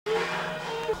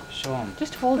Show him.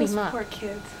 Just hold Those him up. poor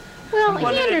kids. Well, One he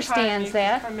at a time, understands you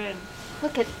that. can come in.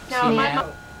 Look at Now, Matt.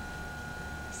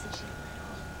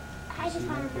 I just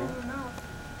want to know her mouth.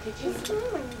 It's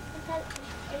moving.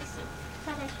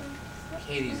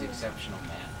 Katie's exceptional,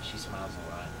 Matt. She smiles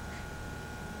a lot.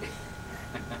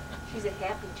 She's a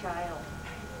happy child.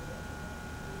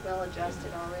 Well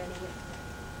adjusted already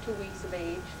at 2 weeks of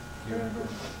age.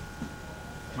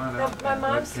 Come on Now, out, my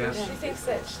mom Kath. says she thinks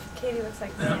that Katie looks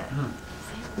like Matt.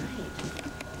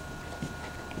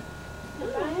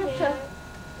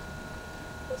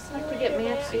 I forget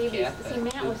Matt's Hey, babies. Kath, See, that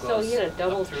Matt boob was so, goes he had a up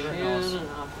double through her chin nose, and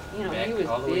he back was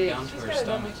all the way big. down to She's her got a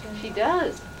double stomach. chin. She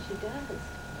does. She does.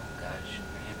 Oh gosh,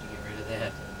 we're gonna have to get rid of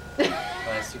that.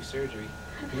 Plastic surgery.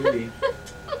 Katie.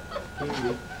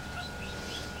 Katie.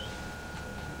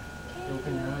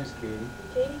 Open your eyes, Katie.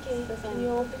 Katie, can you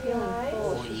open your eyes?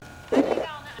 Oh, yeah.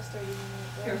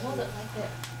 Here, hold it like that.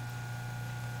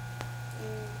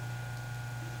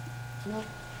 No.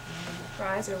 Her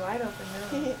eyes are wide open now.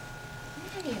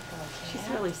 There you go, She's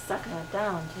Kat. really sucking it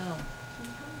down, too.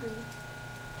 She's hungry.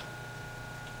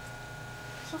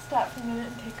 She'll stop for a minute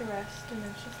and take a rest, and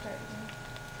then she'll start again.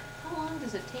 How long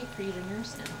does it take for you to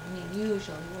nurse him? I mean,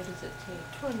 usually, what does it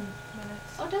take? 20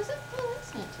 minutes. Oh, does it? Oh,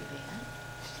 that's not too bad.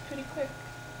 She's pretty quick.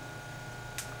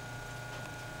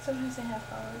 Sometimes a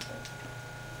half hour, but...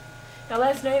 Now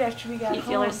last night after we got Do you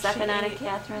home, feel her she sucking on it, ate.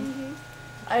 Catherine?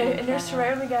 I nursed her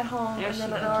right when we got home, There and then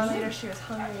she an hour goes. later she was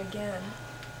hungry again.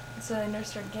 And so I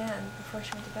nursed her again before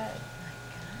she went to bed.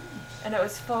 And it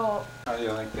was full. How do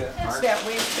you like that, It's Mark? that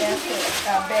waist basket,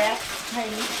 back.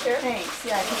 Sure. Thanks.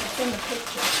 Yeah, because it's in the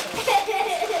picture.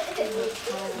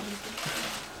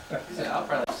 So. I'll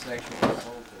probably sexually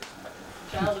assault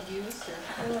her. Child abuse or...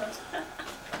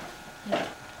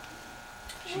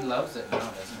 She loves it now,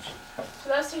 doesn't she? She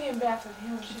loves taking a bath with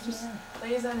him. She just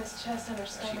lays on his chest on her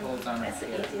She stomach. holds on her That's the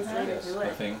hand. easiest way to do it.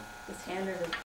 Nothing. Just hand her the